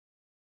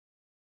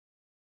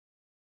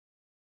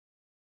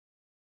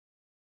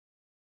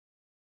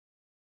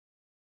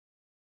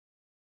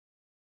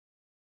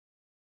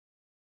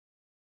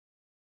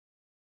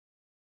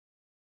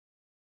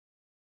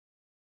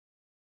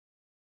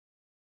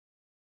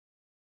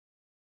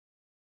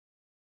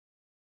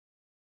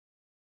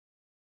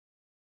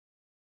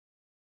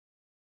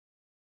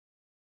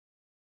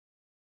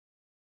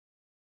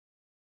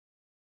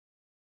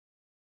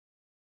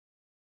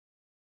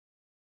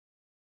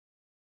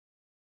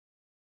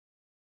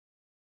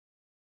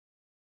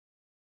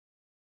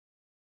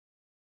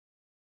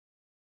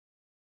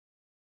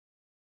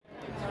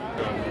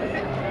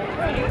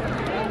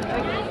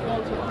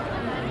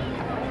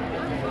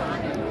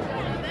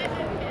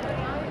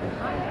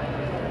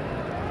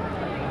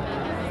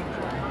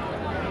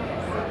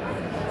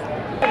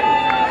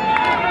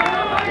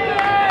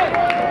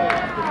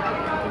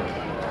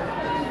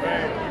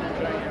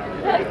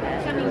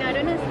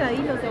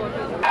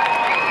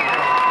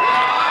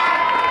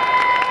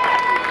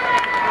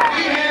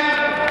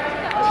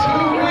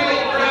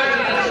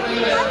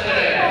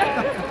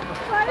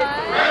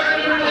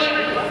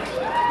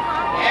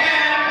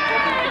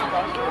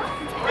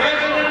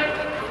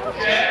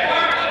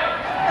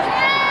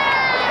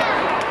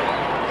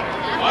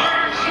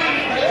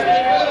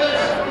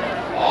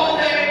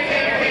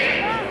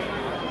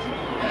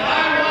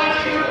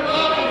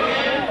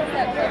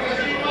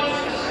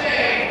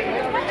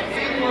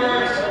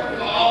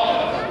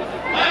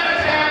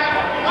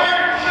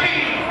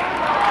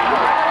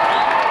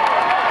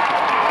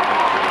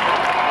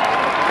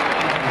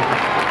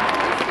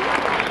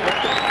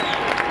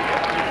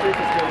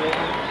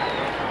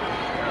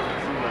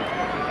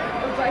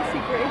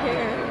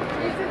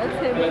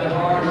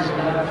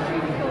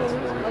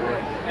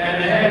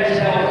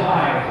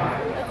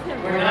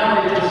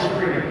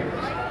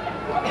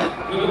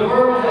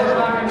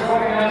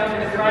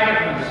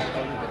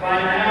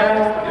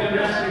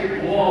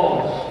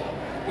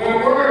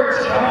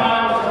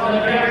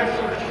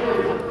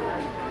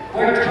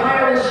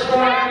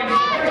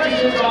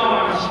his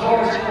arms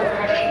towards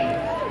perfection.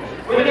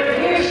 With a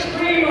clear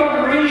stream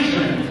of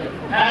reason,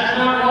 has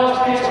not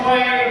lost its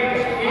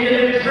way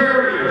into the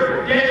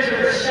dreary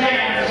desert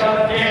sands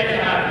of dead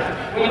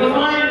time. With the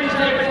mind is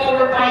led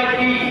forward by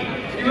thee,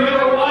 to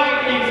a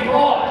widening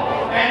thought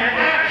and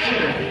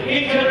action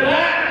into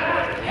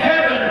that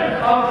heaven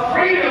of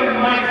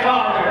freedom, my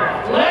Father.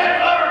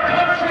 Let our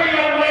country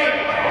awake.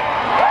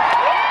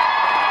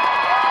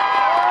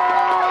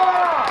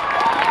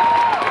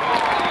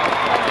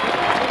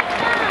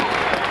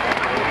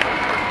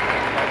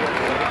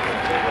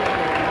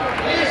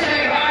 Please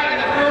say hi to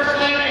the First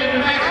Lady of New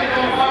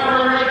Mexico,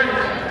 Barbara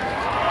Richardson.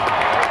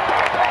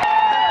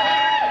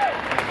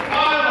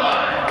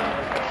 Wildlife,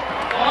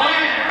 the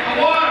land, the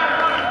water.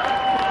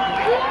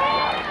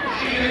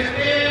 She has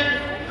been,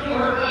 through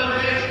her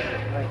foundation,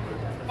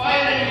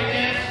 fighting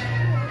against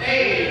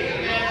AIDS,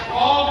 against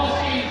all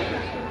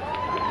diseases.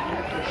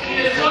 She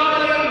is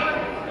somebody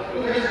who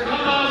has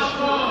come out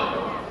strong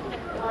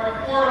for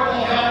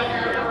affordable health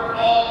care for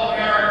all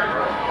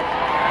Americans.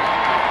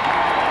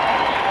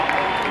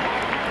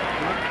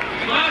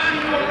 Y más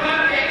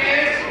importante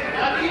es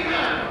la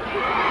vida.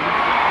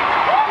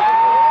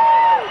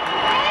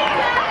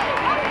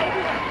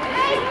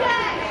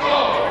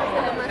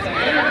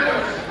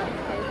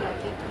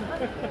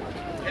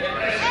 El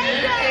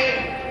presidente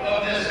of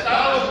the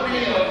Estados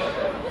Unidos,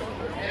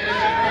 it is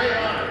a great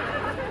honor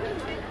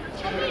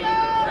to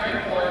bring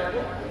forth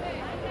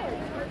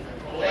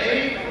a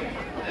lady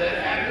that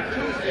after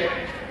Tuesday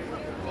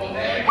will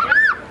make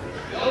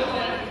Bill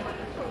Clinton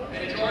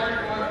and George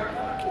Bush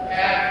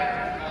have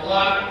a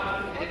lot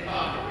in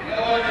common. You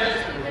know what it is?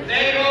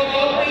 They will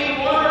both be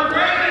former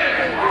presidents.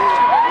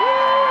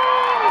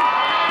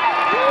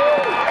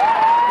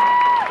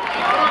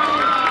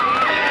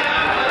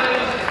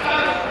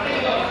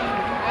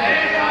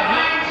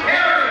 Heinz,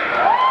 Kerry.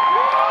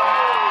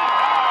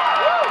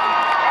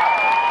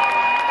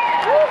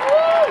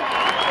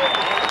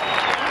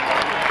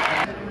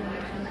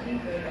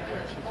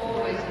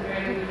 Always a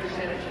very good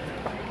reception.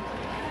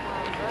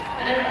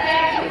 And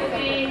thank you for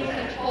being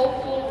such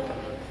hopeful,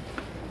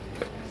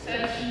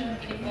 such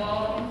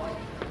involved,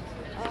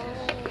 and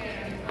such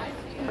caring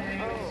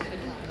American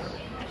citizens.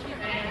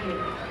 Thank you.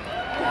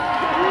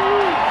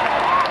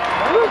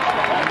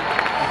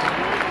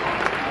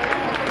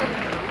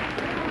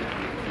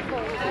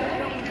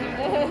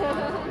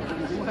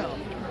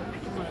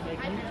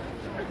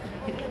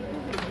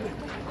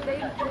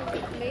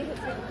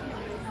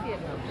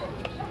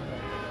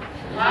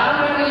 How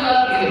do we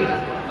love you?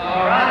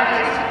 All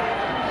right.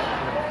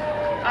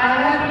 I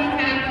have been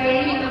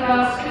campaigning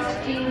about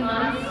 16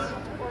 months,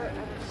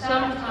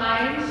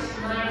 sometimes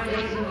 9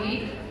 days a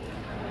week,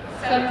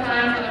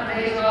 sometimes on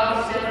days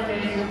off, 7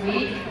 days a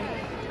week,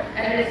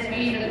 and it's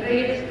been the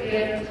greatest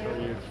gift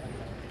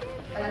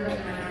of the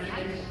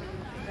countries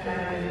that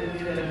I will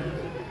do.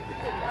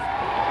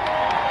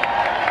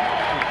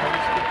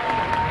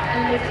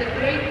 And it's a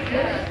great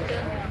gift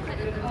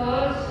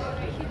because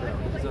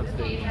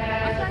it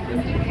has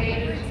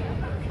indicated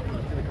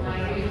my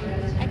youth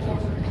as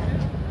important.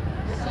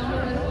 Some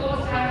of the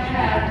thoughts I've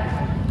had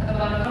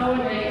about our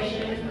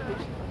nation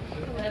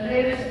and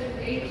latest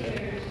 8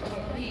 years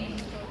of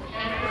peace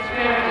and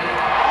prosperity.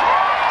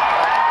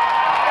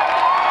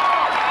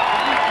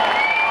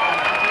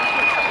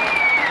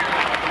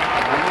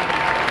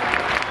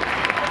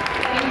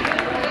 In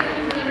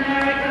Clinton's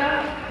America,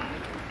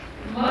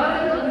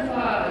 mothers and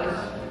fathers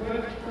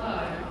worked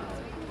hard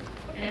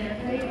and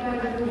played by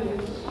the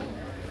rules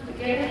to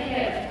get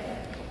ahead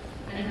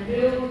and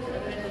build a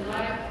better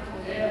life for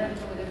them and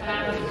for their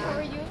families.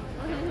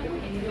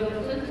 In Bill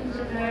Clinton's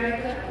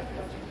America,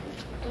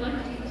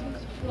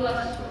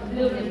 20+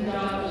 million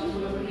jobs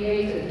were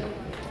created.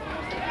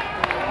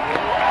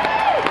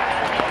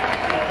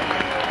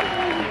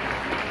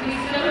 We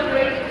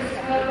celebrate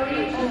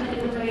discovery and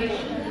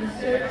innovation in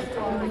search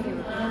for new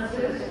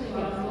answers to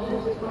our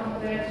most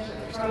complex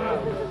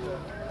problems.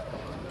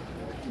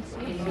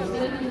 In Bill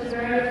Clinton's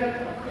America,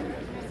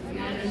 we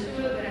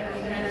understood that we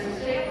had a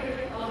sacred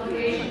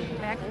obligation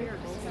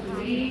to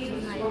leave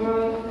this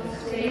world a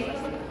safe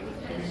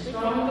and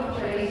stronger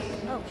place,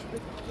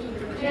 to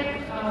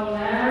protect our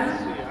land,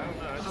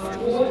 our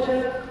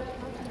water,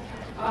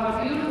 our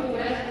beautiful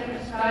western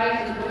skies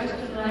and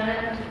western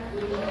land,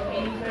 which has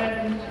been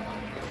threatened,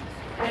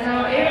 and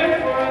our air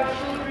for our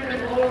children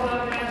and all of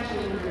our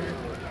grandchildren.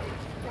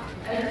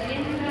 And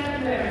in that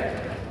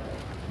America,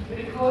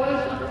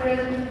 because of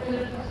President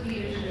Clinton's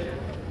leadership,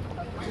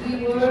 we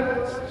were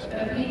a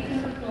beacon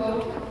of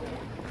hope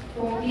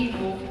for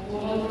people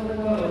all over the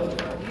world.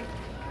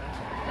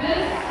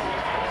 This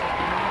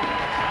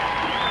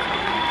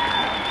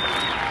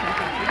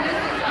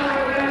is our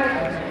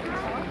America,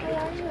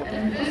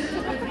 and this is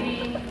the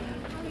dream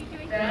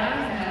that I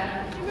had,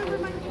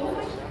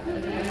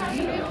 the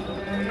idea of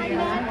America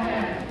that I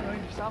had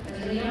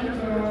as a young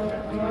girl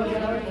growing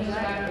up in East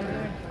Africa,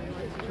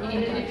 in a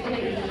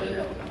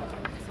dictatorship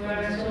where I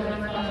saw my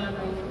father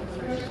go for the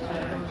first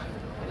time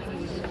when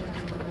he was 17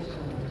 years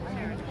old.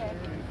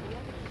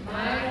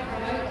 My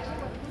right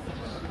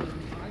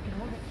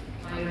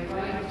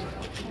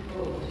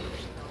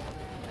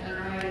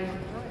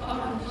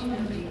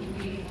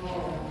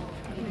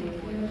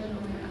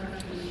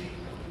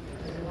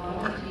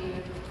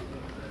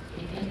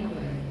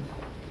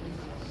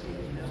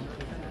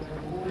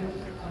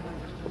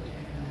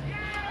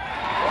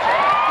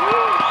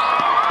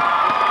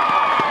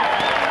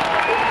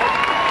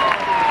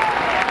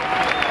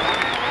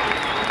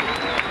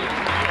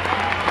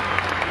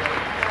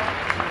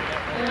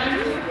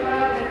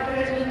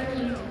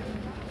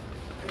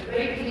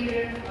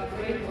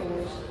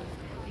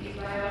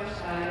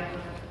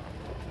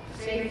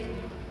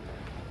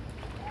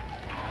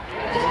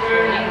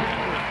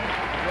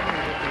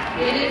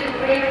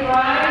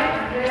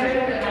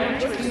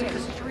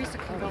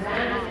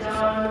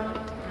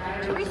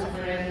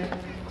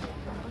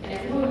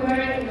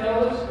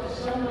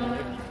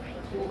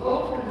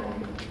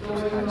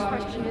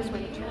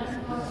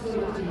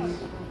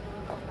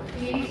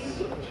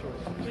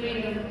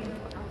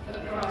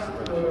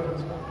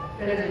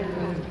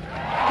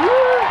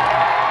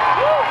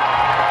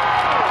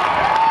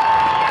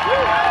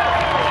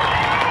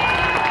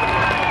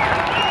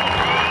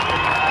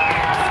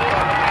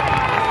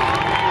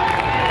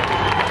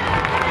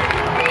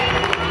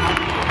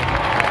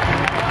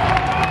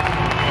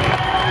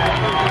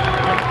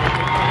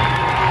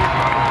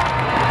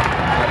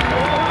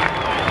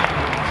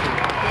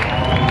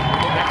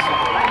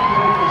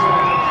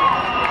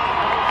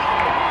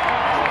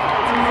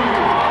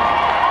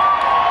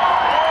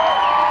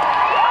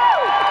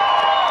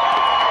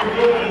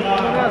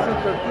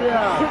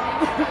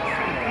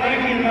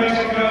Thank you,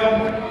 Mexico.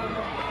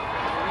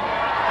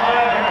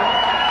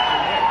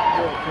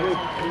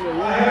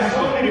 I have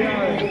so many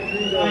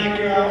people thank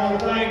you. I want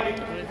to thank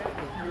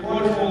your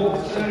wonderful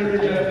Senator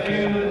Jeff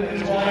Damon and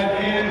his wife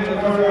and the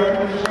Federal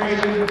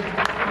Administration,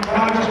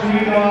 Congressman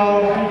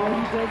Udall. A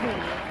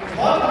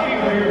lot of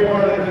people here are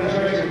part of the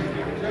administration.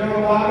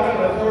 General Baca,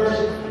 the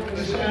first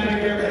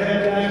Hispanic ever to head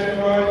the National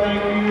Guard,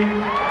 thank you.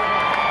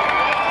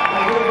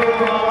 My good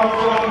girl,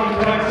 Mama, from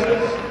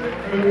Texas,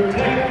 who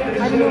protected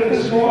this good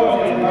soil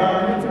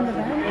environment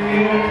in the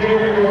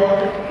interior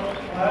yard.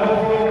 My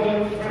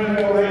old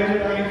friend,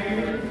 thank you.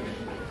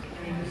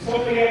 And so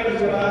many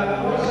others, I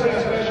want to say a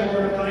special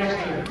word of thanks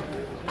to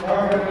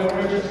Margaret Bill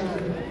Richardson.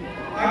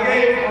 I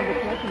gave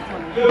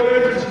Bill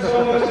Richardson so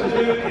much to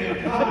do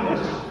in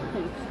Congress.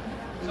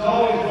 He's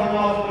always run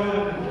off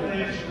doing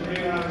things for me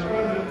when I was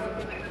president.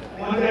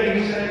 One day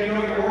he said, you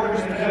know, you're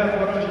working to death,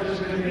 why don't you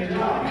just give me a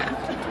job?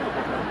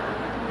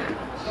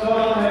 So I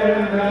made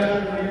him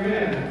ambassador to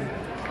UN.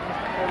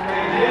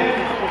 And then,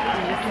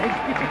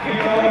 you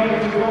know, he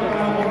was working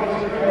on what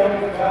was it called?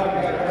 We got a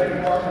great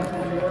department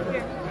for New York.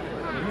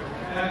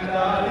 And I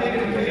think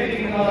in the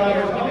beginning, I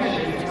was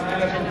punishing when I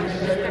asked him to be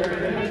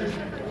secretary.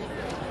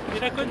 We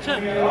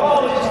had all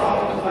these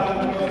problems I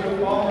don't go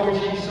through, all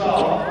which he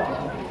solved.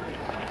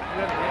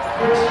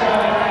 Which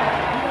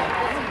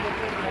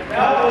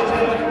that was the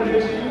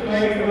prediction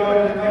made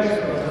about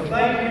Mexico. So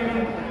thank you,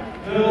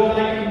 Bill,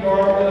 thank you,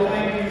 Barbara,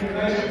 thank you,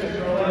 Mexicans,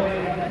 for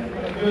letting a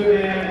good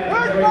man.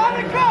 Where's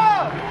Monica?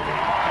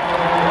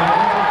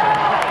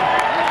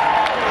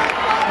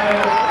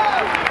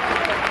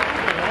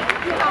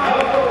 I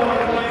also want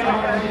to thank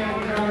our team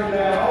for coming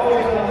down.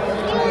 Always want to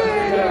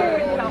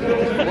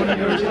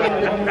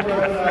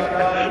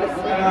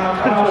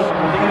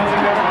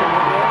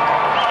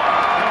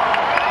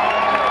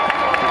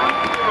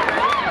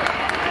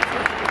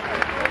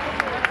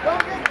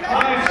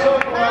I am so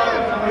proud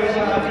of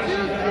Theresa. I think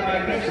she's done a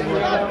magnificent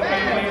job.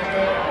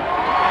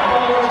 I've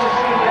always just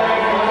seen that.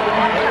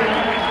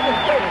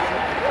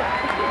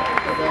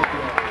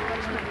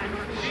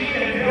 Sheen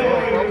and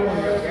Hillary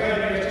were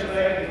together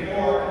yesterday in New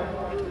York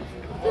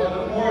for the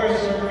memorial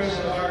service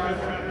of our good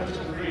friend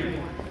Mr. Reed.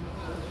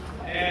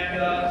 And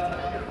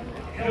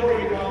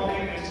Hillary called me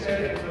and said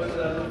it was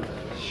a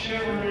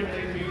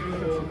shimmeringly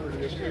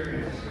beautiful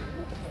experience.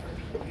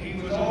 He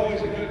was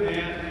always a good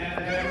man,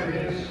 and after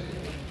his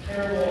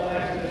terrible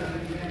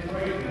accident, he became a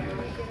great man.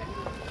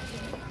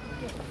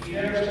 He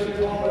never stood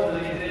taller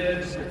than he did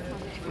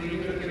when he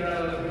took it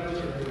out of the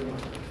military.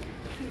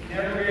 He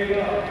never gave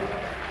up.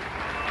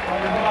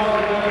 When my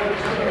father went to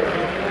serve, I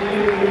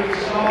believe he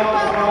saw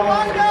the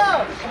problems,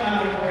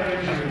 smiling for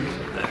injuries.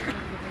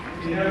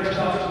 He never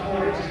stopped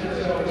supporting his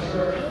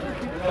self-service.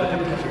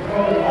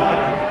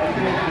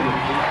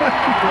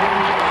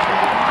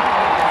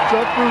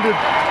 Uprooted.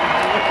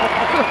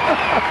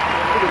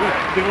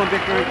 The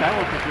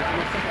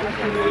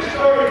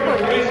story of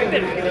raising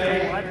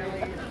today,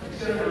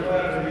 December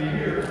 11th of the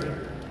year,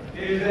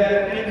 is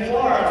that in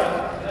Florida,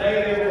 today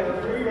there were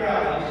 3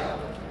 rallies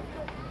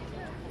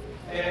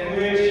in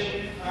which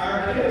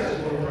our kids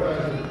were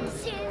present.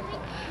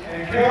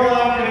 And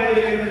Caroline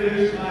Kennedy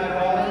introduced my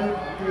daughter,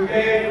 who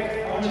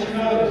gave, I want you to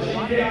know that she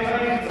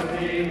campaigned for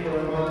me for a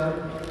mother.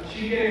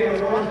 She gave her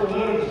first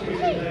political speech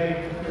today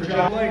for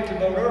John Lake to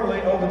vote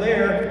early over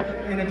there.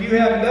 And if you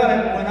haven't done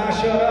it, when I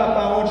shut up,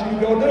 I want you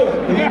to go do it.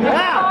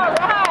 All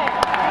right.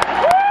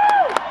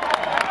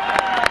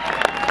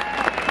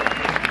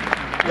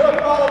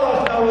 Look, all of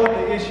us know what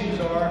the issues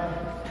are.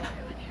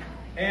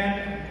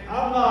 And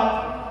I'm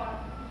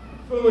not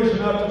foolish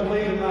enough to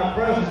believe that my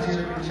presence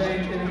here can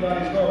change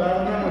anybody's vote.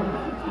 I remember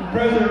when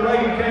President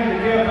Reagan came to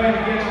campaign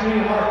against me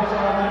in Arkansas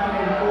in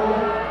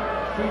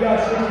 1984. He got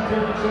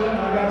 62% and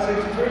I got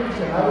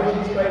 63%. I wish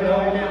he'd stayed the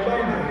whole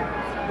campaign there.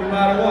 We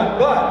might have won.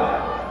 But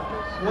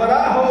what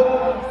I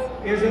hope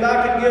is that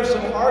I can give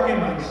some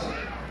arguments,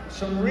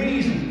 some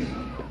reasons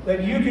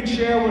that you can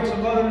share with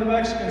some other New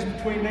Mexicans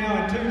between now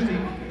and Tuesday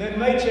that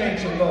may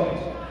change some votes.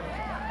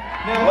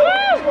 Now, look,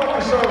 here's what the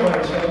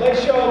surveys show. They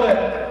show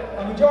that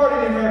a majority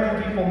of the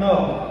American people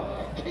know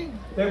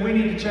that we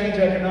need to change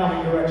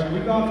economic direction.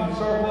 We've gone from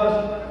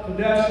surplus to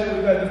deficit.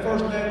 We've had the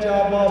first net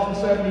job loss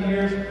in 70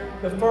 years.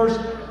 The first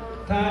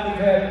time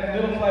we've had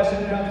middle-class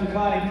incomes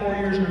declining 4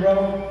 years in a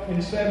row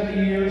in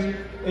 70 years.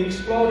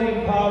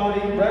 Exploding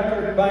poverty,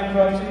 record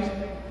bankruptcies.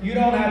 You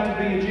don't have to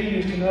be a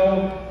genius to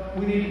know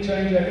we need to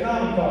change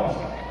economic policy.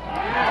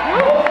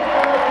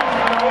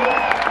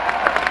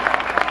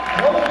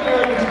 Most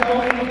Americans know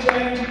we need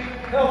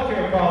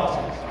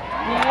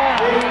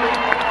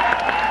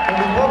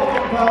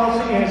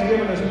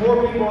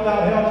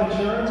without health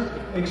insurance,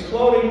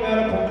 exploding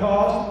medical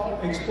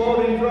costs,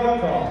 exploding drug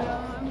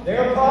costs.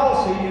 Their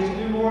policy is to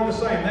do more of the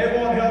same. They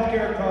want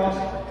healthcare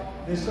costs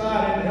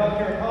decided,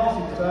 healthcare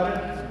policy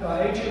decided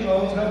by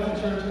HMOs, health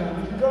insurance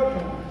companies, and drug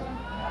companies.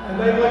 And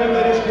they believe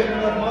they just get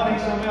enough money,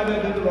 somehow they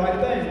do the right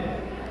thing.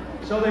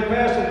 So they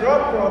passed a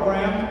drug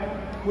program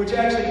which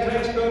actually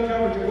takes drug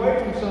coverage away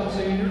from some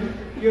seniors,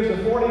 gives a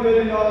 $40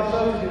 million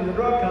subsidy to the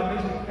drug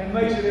companies, and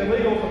makes it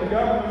illegal for the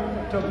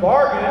government to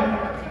bargain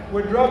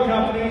with drug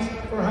companies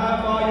for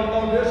high volume,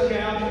 low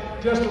discounts,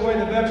 just the way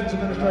the Veterans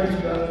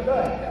Administration does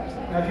today.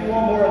 Now, if you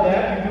want more of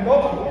that, you can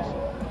vote for this.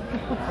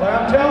 But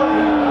I'm telling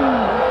you,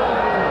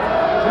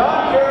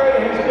 John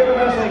Kerry has given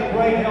us a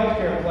great health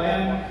care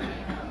plan,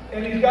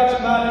 and he's got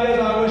some ideas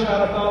I wish I'd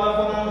have thought of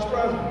when I was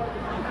president.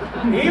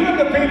 Even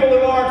the people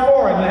who aren't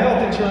for him, the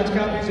health insurance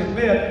companies,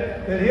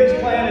 admit that his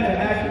plan, if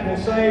enacted, will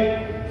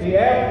save the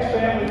average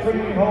family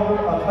premium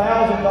holder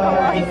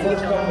 $1,000 in the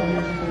first couple of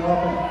years of the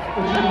office.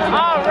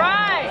 All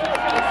right.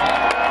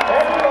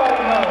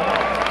 Everybody knows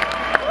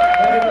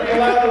that if we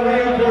allow the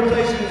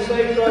reimportation of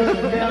safe drugs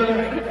in Canada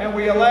and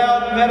we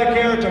allow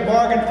Medicare to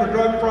bargain for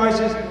drug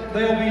prices,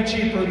 they'll be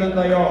cheaper than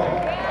they are.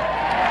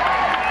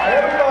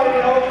 Everybody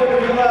knows that if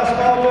we allow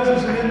small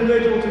business and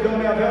individuals who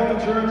don't have health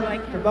insurance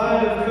to buy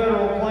into the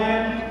federal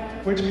plan,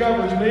 which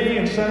covers me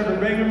and Senator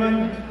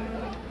Bingaman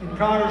and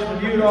Congressman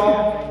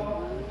Udall,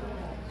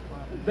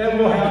 then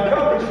we'll have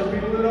coverage for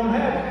people who don't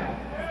have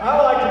it. I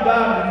like to buy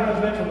in the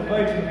presidential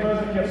debates when the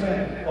president kept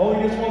saying, oh,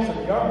 he just wants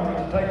the government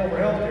to take over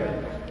health care.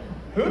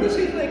 Who does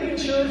he think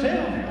insures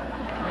him?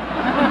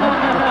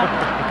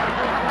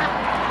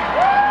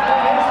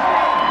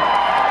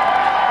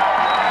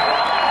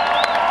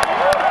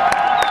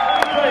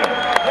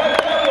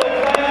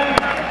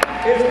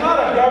 It's not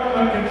a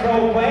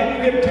government-controlled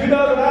plan. You get 2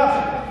 dozen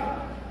options.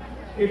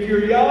 If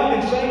you're young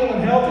and single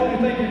and healthy, you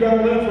think you're going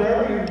to live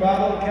forever, you can buy a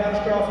little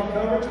catastrophic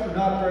coverage for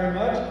not very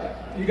much.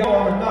 You got,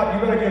 or not, you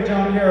better give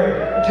John Kerry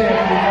a chance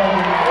to be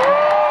covered.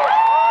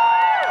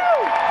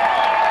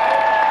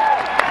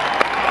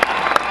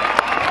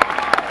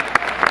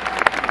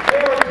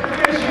 There are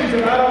 2 issues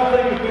that I don't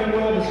think have been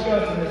well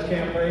discussed in this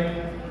campaign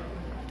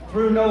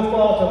through no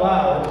fault of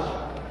ours.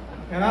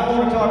 And I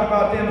want to talk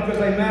about them because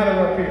they matter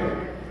up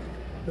here.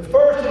 The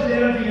first is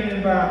energy and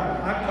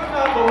environment. I could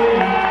not believe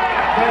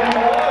that in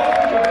the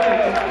last 2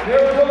 debates,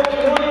 there was only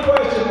one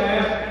question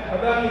asked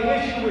about the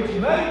issue which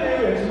may do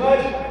as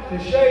much to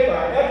shape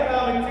our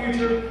economic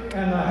future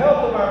and the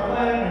health of our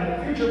planet and the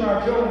future of our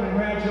children and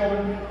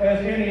grandchildren as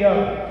any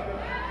other.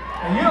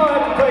 And you don't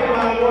have to take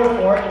my word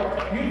for it.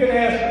 You can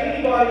ask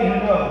anybody who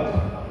knows.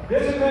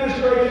 This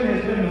administration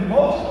has been the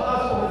most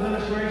hostile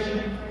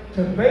administration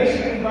to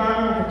basic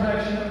environmental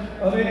protection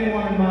of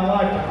anyone in my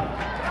lifetime.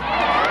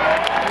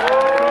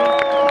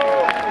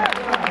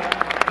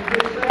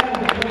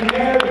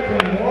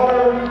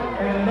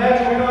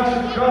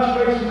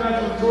 Conservation of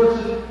natural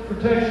resources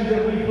protections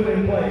that we put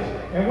in place.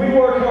 And we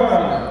work hard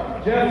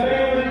on it. Jeff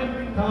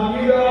Family,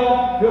 Tom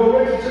Udall, Bill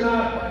Richardson,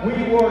 we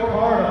work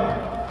hard on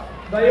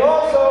it. They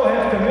also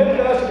have committed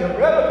us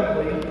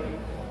irrevocably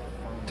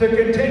to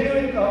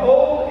continuing the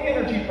old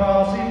energy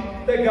policy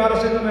that got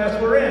us in the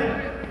mess we're in.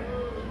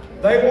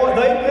 They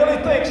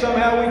really think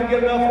somehow we can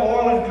get enough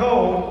oil and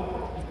coal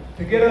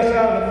to get us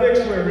out of the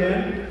fix we're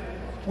in.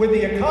 With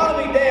the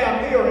economy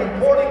down, we are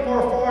importing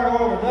more foreign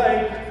oil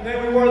today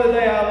than we were the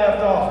day I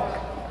left office.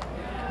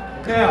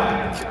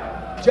 Now,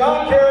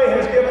 John Kerry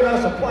has given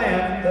us a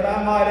plan that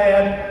I might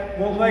add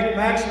will make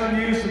maximum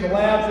use of the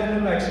labs in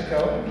New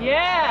Mexico.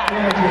 Yeah.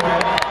 Energy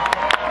labs.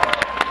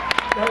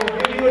 That will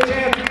give you a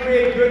chance to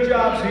create good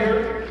jobs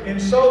here in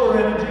solar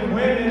energy,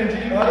 wind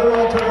energy, other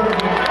alternative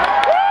energy.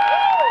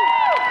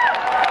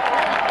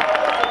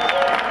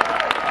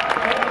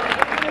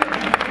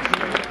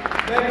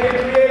 That can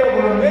create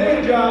over 1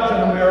 million jobs in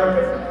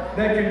America,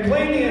 that can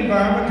clean the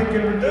environment, that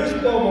can reduce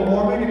global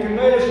warming, that can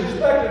make us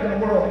respected in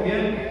the world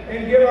again,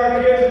 and give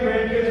our kids and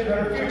grandkids a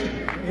better future.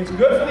 It's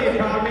good for the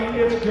economy,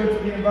 it's good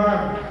for the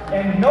environment.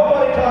 And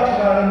nobody talks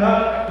about it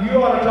enough.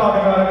 You ought to talk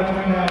about it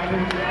between now and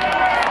Tuesday.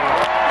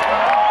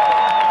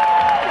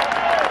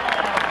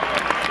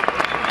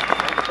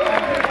 The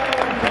second thing I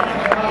want to talk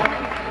about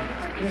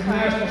is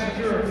national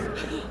security,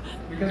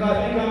 because I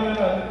think I'm in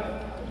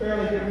a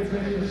fairly good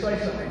position to say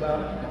something about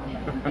it.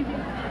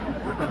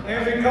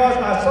 And because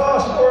I saw a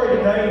story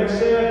today which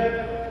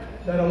said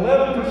that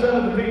 11%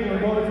 of the people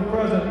who voted for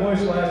President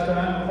Bush last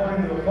time,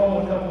 according to a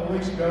poll a couple of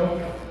weeks ago,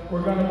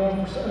 were going to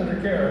vote for Senator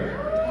Kerry.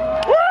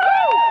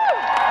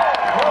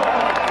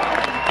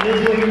 But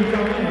usually you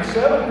come in,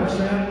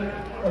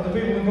 7% of the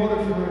people who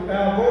voted for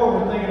Al Gore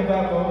were thinking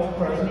about voting for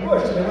President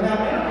Bush. So they went out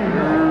and interviewed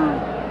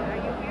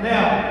him.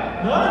 Now,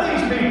 none of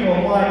these people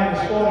like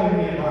destroying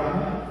the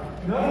environment.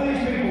 None of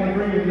these people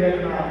agree with the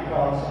economic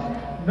policy.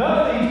 None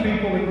of these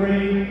people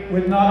agree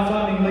with not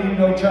funding Leave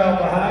No Child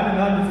Behind and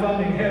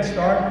underfunding Head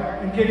Start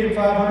and kicking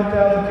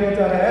 500,000 kids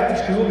out of after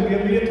school to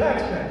give me a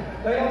tax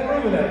cut. They don't agree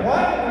with that.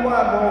 Why in the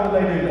wide world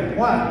would they do that?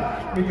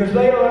 Why? Because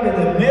they are under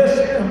the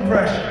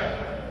misimpression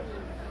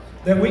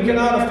that we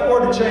cannot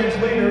afford to change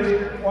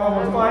leaders while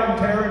we're fighting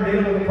terror and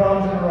dealing with the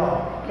problems in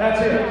Iraq. That's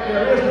it.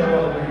 There is no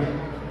other reason.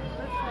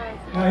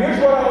 Now here's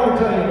what I want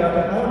to tell you about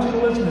that. I want you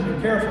to listen to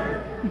me carefully.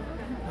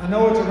 I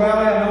know it's a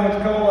rally, I know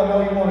it's cold, I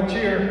know you want to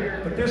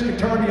cheer, but this could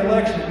turn the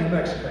election in New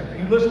Mexico.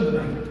 You listen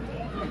to me.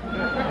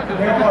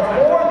 There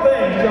are 4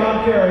 things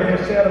John Kerry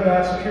has said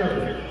about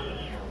security.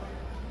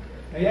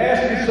 Now you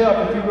ask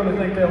yourself if you really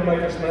think they'll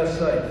make us less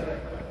safe.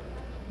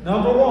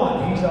 Number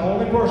 1, he's the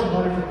only person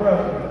running for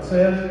president that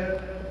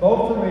says,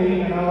 vote for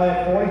me and I'll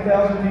add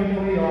 40,000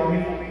 people in the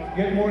army,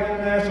 get more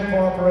international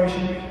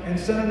cooperation, and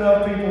send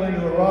enough people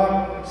into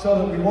Iraq so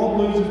that we won't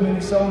lose as many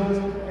soldiers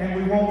and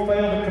we won't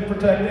fail to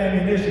protect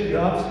ammunition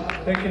dumps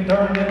that can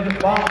turn into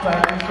bomb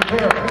factories for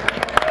terrorists.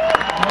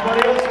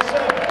 Nobody else has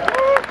said that.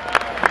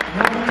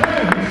 Number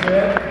 2, he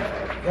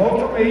said, vote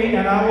for me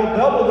and I will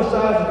double the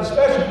size of the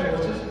special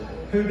forces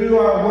who do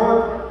our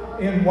work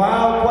in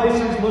wild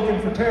places looking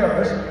for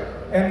terrorists,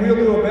 and we'll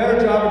do a better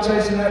job of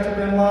chasing after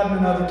bin Laden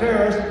and other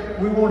terrorists.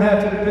 We won't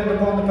have to depend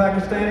upon the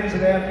Pakistanis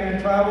at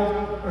Afghan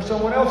tribal or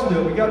someone else to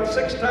do it. We got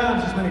 6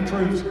 times as many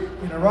troops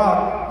in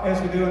Iraq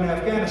as we do in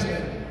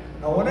Afghanistan.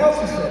 No one else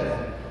has said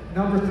that.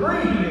 Number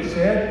 3, he has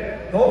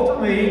said, vote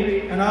for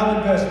me and I'll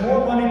invest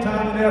more money,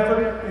 time, and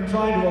effort in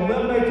trying to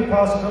eliminate the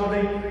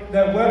possibility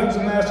that weapons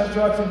of mass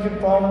destruction can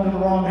fall into the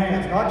wrong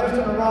hands. Not just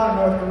in Iran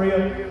and North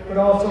Korea, but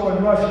also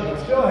in Russia,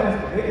 which still has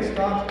the biggest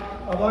stocks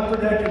of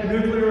unprotected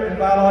nuclear and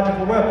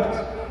biological weapons.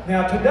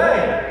 Now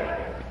today,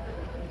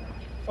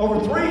 over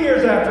 3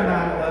 years after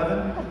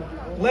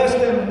 9/11, less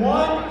than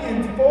 1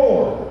 in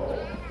 4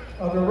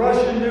 of the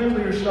Russian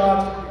nuclear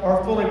stocks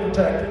are fully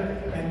protected.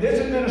 And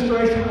this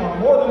administration, on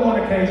more than one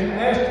occasion,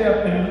 as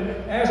Jeff Newman,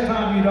 as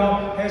Tom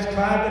Udall, has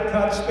tried to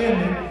cut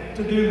spending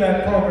to do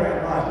that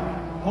program right.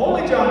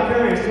 Only John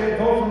Kerry said,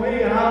 vote for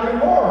me and I'll do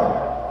more of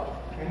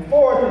it. And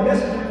 4th, and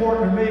this is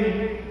important to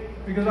me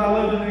because I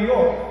live in New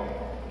York,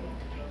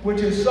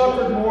 which has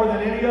suffered more than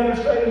any other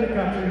state in the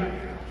country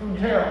from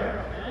terror.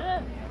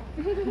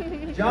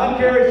 John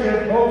Kerry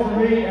said, vote for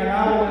me and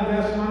I will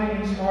invest money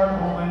in smart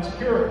homeland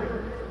security.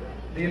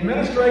 The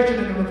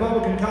administration and the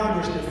Republican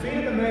Congress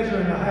defeated a measure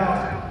in the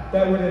House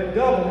that would have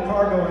doubled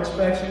cargo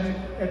inspections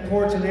at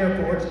ports and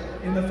airports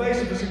in the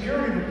face of a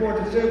security report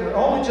that said we're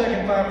only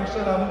checking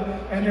 5% of them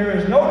and there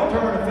is no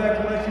deterrent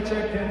effect unless you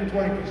check 10 to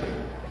 20%.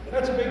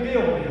 That's a big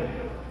deal to me.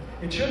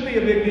 It should be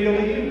a big deal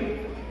to you.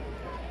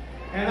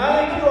 And I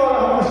think you ought,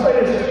 I want to say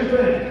this 2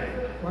 things.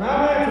 When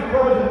I ran for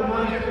president in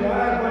 92, I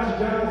had a bunch of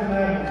generals and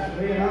admirals to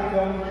me, and I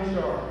felt pretty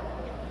sharp.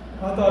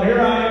 I thought, here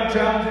I am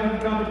challenging to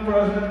become the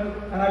president,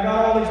 and I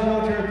got all these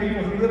military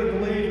people who really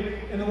believe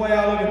in the way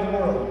I look at the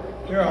world.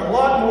 There are a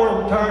lot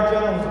more retired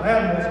generals and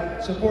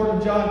admirals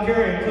supporting John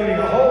Kerry, including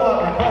a whole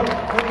lot of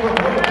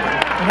Republicans,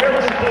 and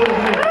ever supported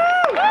me.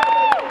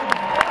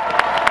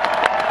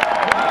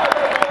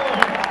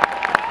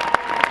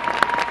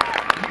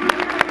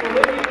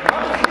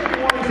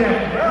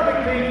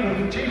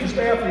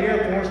 Of the Air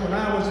Force when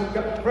I was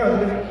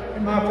president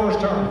in my first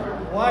term.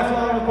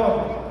 Lifelong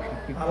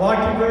Republican. I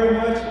liked him very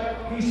much.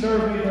 He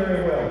served me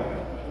very well.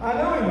 I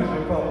knew he was a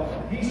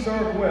Republican. He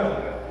served well.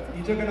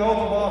 He took an oath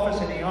of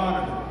office and he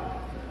honored it.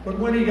 But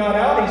when he got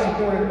out, he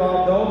supported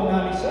Bob Dole in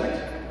 96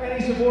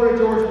 and he supported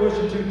George Bush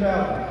in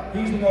 2000.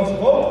 He's the most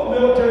vocal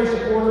military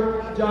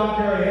supporter John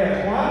Kerry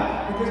has.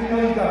 Why? Because he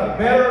knows he's got a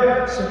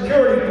better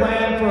security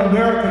plan for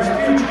America's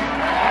future.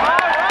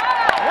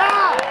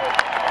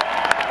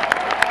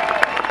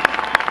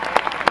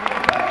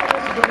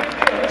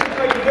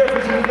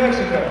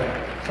 Mexico.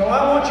 So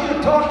I want you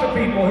to talk to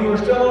people who are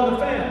still on the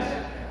fence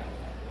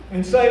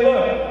and say,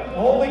 look,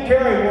 only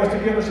Kerry wants to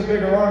give us a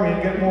bigger army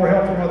and get more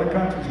help from other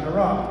countries in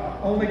Iraq.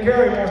 Only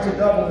Kerry wants to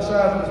double the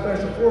size of the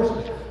special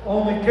forces.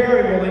 Only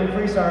Kerry will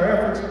increase our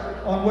efforts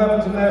on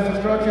weapons of mass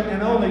destruction,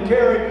 and only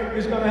Kerry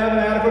is going to have an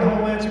adequate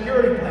homeland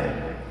security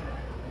plan.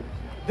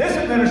 This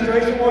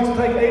administration wants to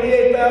take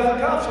 88,000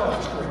 cops off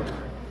the street.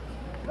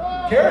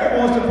 Kerry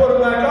wants to put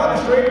them back on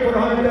the street and put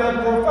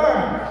 100,000 for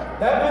firemen.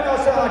 That may not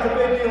sound like a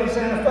big deal in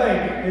Santa Fe.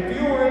 If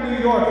you were in New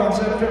York on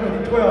September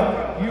the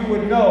 12th, you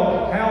would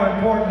know how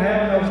important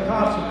having those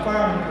cops and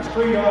firemen in the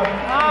street are.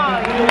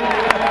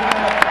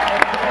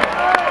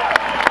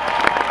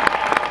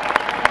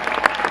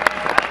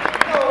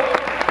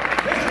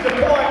 This is the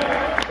point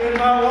that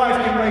my wife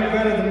can make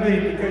better than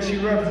me because she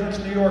represents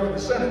New York in the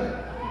Senate.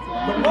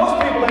 But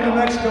most people in New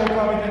Mexico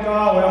probably think,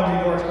 oh, well,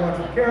 New York's going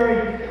for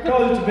Kerry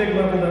because it's a big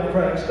liberal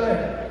Democratic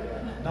state.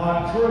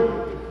 Not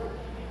true.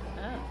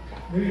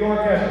 New York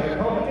has a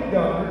Republican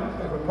governor,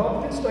 a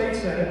Republican state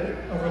senate,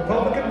 a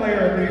Republican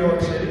mayor of New York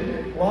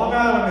City. Long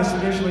Island has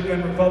traditionally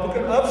been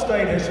Republican.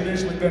 Upstate has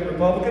traditionally been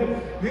Republican.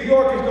 New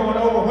York is going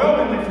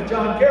overwhelmingly for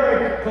John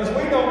Kerry because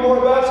we know more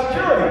about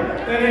security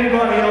than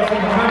anybody else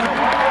in the country.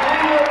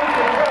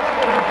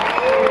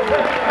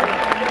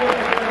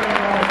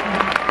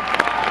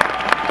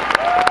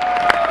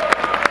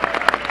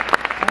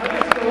 Now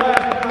this is the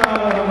last point I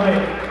want to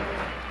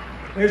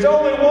make. There's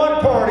only one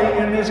party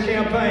in this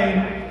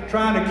campaign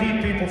trying to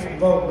keep people from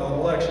voting on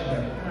election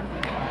day.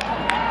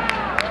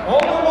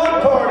 Only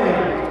one party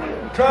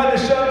tried to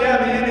shut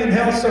down the Indian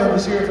Health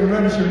Service here from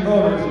registered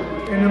voters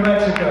in New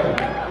Mexico.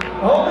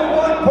 Only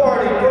one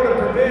party put a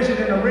provision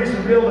in a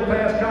recent bill that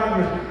passed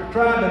Congress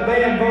trying to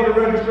ban voter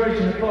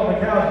registration in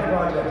public housing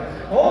projects.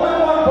 Only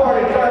one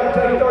party tried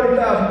to take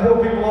 30,000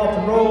 poor people off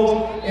the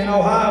rolls in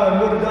Ohio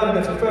and would have done it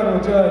if a federal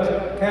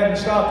judge hadn't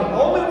stopped them.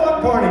 Only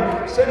one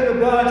party sent a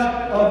bunch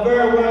of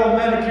very well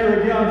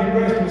manicured young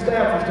congressional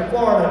staffers to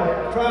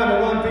Florida trying to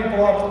run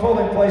people off the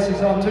polling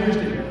places on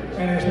Tuesday,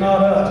 and it's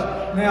not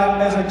us. Now,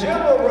 as a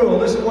general rule,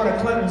 this is one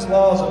of Clinton's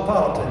laws of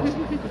politics.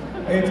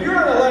 If you're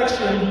in an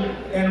election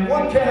and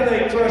one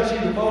candidate trusts you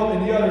to vote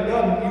and the other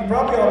doesn't, you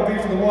probably ought to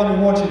be for the one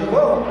who wants you to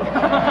vote.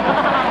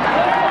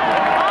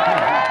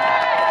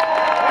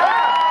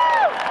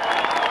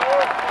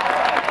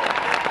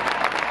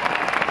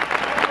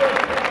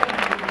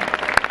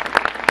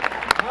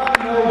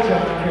 I know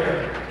John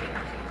Kerry.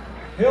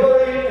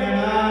 Hillary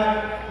and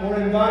I were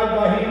invited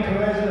by he and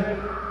Theresa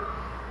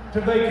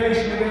to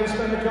vacation together,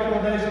 spend a couple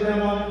of days with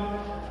them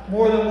on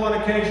more than one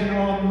occasion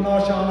on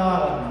Vashon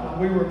Island.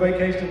 We were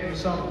vacationing in the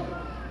summer.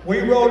 We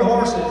rode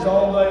horses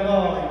all day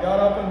long and got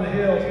up in the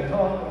hills and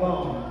talked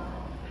alone.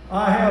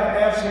 I have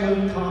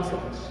absolute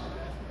confidence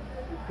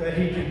that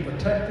he can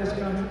protect this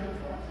country,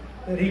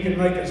 that he can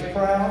make us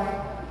proud.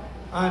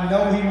 I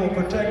know he will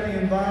protect the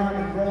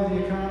environment and grow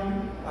the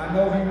economy. I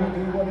know he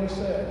will do what he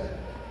says.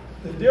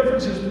 The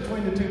differences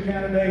between the two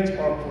candidates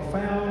are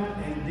profound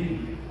and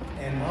deep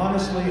and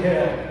honestly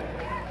held.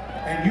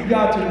 And you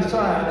got to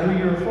decide who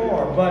you're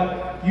for.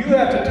 But you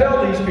have to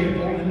tell these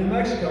people in New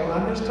Mexico,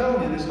 I'm just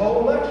telling you, this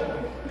whole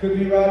election could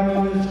be riding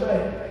on this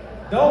state.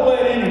 Don't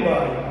let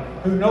anybody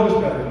who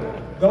knows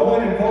better go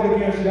in and vote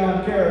against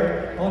John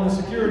Kerry on the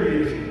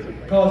security issue,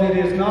 because it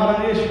is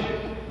not an issue.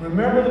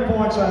 Remember the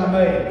points I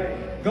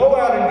made. Go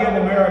out and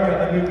give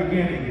America a new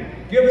beginning.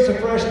 Give us a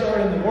fresh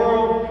start in the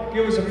world.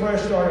 Give us a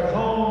fresh start at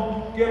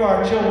home. Give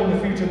our children the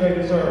future they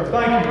deserve.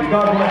 Thank you.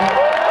 God bless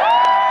you.